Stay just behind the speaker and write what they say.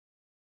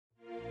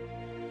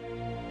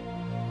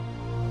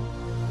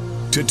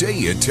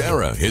Today at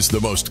Terra is the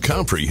most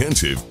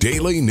comprehensive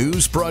daily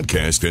news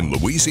broadcast in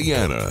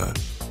Louisiana.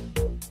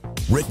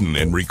 Written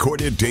and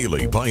recorded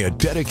daily by a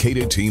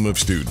dedicated team of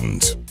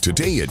students,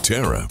 Today at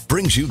Terra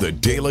brings you the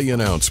daily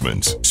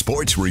announcements,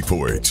 sports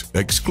reports,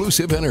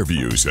 exclusive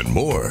interviews, and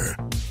more.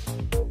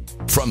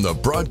 From the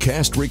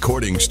broadcast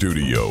recording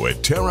studio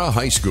at Terra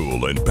High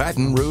School in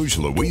Baton Rouge,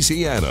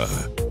 Louisiana.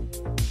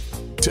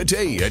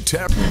 Today at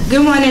Terra.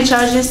 Good morning,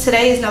 Trojans.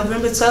 Today is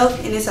November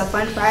 12th and it's a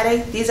fun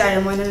Friday. These are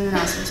your morning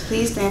announcements.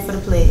 Please stand for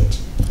the pledge.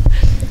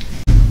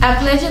 I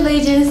pledge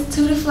allegiance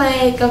to the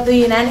flag of the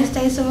United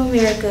States of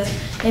America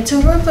and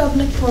to the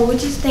republic for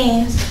which it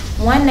stands,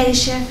 one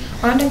nation,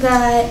 under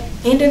God,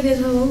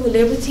 indivisible, with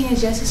liberty and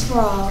justice for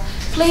all.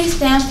 Please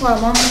stand for a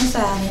moment of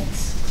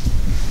silence.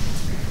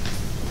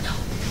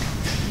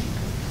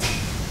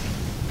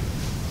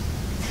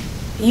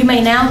 You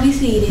may now be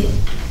seated.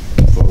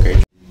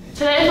 Okay.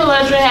 Today for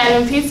lunch we're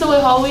having pizza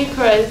with whole wheat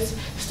crust,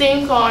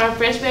 steamed corn,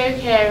 fresh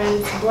baked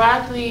carrots,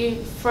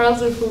 broccoli,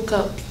 frozen fruit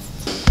cups.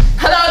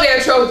 Hello there,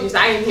 Trojans.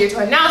 I am here to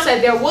announce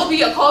that there will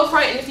be a cold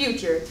front in the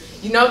future.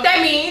 You know what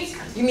that means?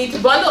 You need to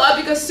bundle up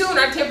because soon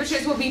our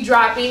temperatures will be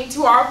dropping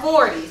to our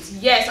 40s.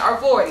 Yes, our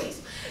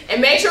 40s.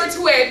 And make sure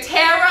to wear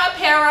Terra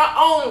Para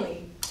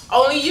only.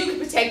 Only you can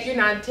protect your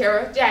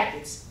non-Terra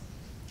jackets.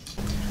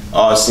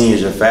 All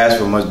seniors, your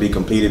FAFSA must be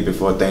completed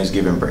before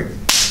Thanksgiving break.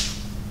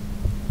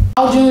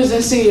 All juniors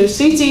and seniors,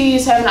 CTE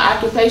is having an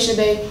occupation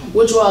day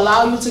which will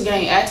allow you to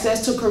gain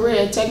access to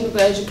career and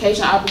technical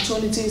education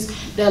opportunities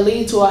that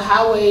lead to a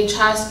high wage,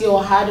 high skill,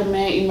 and high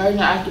demand emerging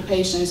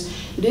occupations.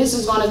 This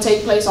is going to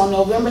take place on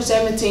November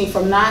 17th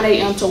from 9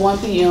 a.m. to 1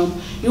 p.m.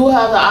 You will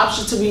have the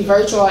option to be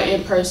virtual or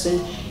in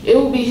person. It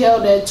will be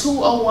held at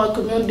 201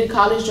 Community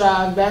College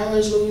Drive, Baton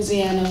Rouge,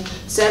 Louisiana,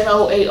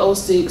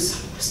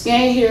 70806.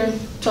 Scan here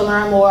to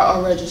learn more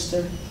or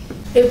register.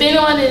 If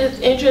anyone is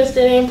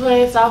interested in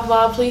playing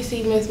softball, please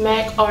see Ms.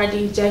 Mack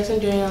R.D. Jackson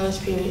during lunch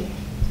period.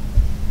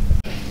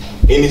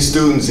 Any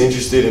students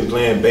interested in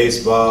playing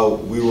baseball,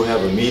 we will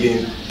have a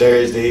meeting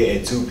Thursday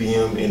at 2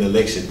 p.m. in the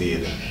lecture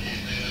theater.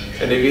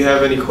 And if you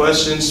have any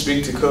questions,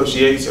 speak to Coach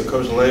Yates or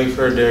Coach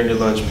Langford during your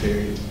lunch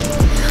period.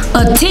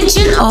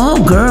 Attention all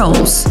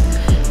girls.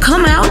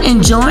 Come out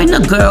and join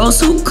the Girls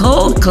Who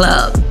Code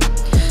Club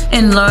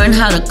and learn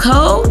how to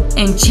code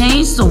and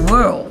change the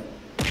world.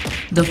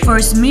 The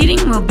first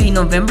meeting will be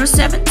November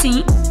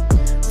 17th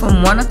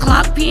from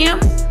 1:00 p.m.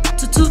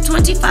 to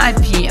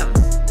 2:25 p.m.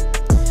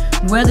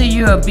 Whether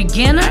you're a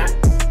beginner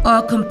or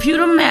a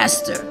computer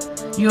master,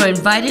 you're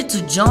invited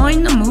to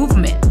join the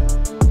movement.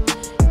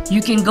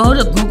 You can go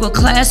to Google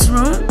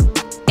Classroom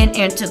and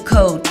enter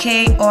code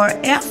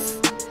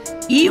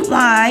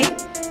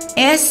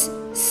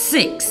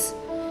KRFEYS6.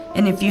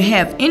 And if you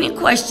have any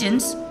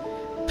questions,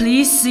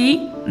 please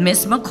see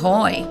Ms.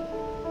 McCoy.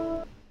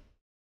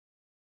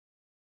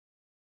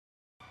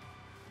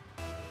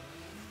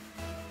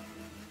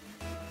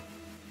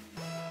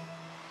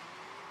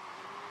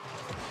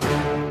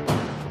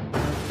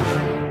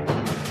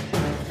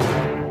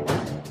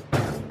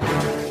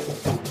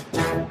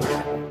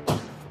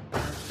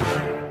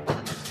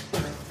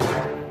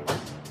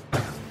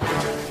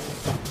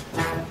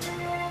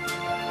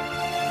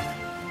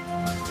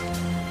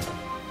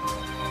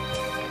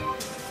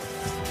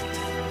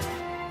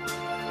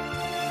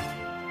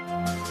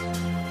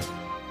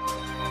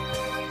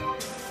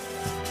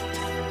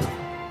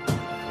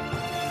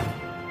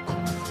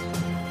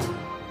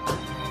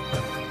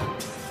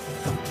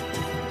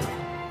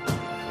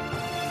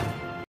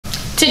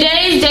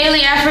 Today's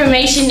daily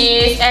affirmation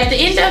is, at the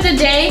end of the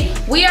day,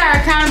 we are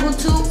accountable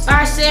to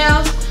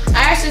ourselves.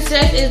 Our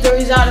success is the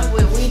result of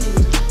what we do.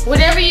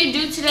 Whatever you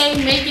do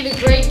today, make it a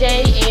great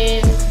day,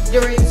 and the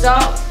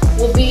result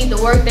will be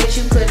the work that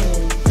you put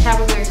in.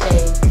 Have a great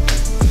day.